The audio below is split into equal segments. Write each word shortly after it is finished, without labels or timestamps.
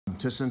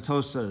to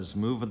Sentosa's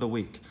Move of the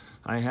Week.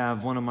 I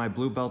have one of my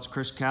blue belts,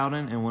 Chris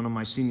Cowden, and one of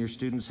my senior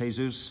students,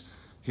 Jesus,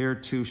 here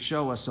to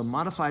show us a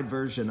modified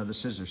version of the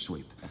scissor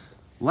sweep.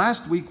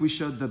 Last week we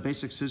showed the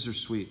basic scissor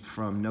sweep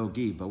from no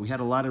gi, but we had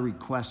a lot of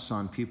requests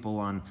on people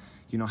on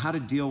how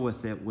to deal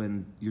with it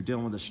when you're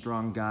dealing with a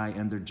strong guy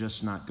and they're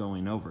just not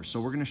going over.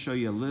 So we're gonna show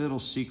you a little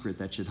secret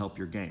that should help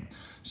your game.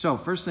 So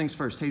first things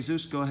first,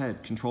 Jesus, go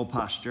ahead, control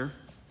posture.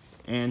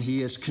 And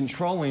he is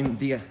controlling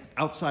the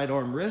outside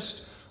arm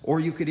wrist, or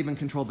you could even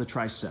control the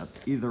tricep,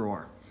 either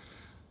or.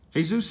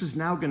 Jesus is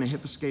now gonna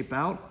hip escape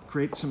out,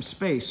 create some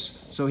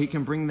space so he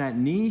can bring that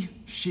knee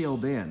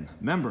shield in.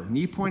 Remember,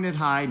 knee pointed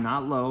high,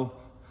 not low,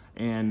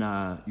 and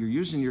you're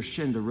using your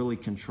shin to really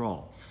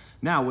control.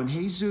 Now, when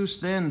Jesus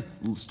then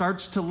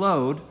starts to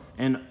load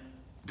and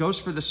goes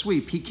for the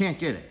sweep, he can't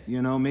get it.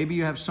 Maybe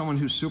you have someone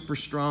who's super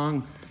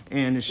strong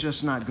and it's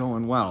just not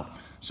going well.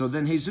 So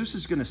then Jesus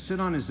is gonna sit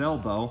on his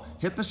elbow,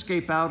 hip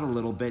escape out a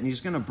little bit, and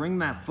he's gonna bring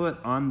that foot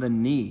on the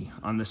knee,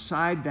 on the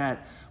side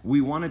that we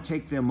wanna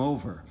take them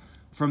over.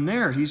 From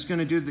there, he's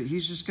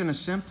just gonna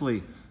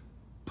simply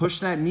push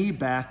that knee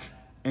back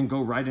and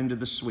go right into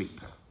the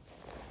sweep.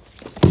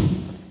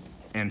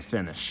 And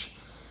finish.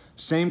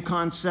 Same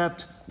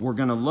concept, we're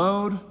gonna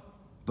load,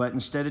 but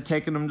instead of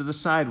taking them to the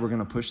side, we're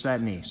gonna push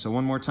that knee. So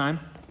one more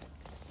time.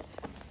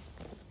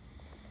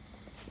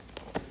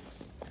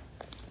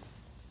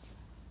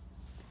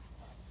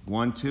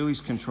 1, 2, he's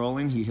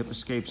controlling, he hip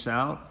escapes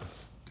out.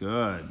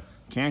 Good.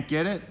 Can't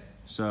get it,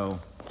 so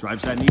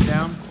drives that knee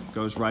down,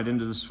 goes right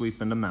into the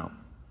sweep and the mount.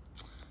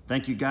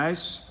 Thank you,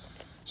 guys.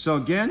 So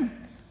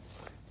again,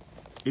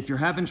 if you're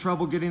having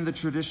trouble getting the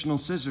traditional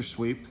scissor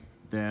sweep,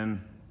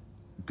 then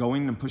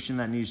going and pushing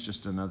that knee is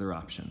just another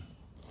option.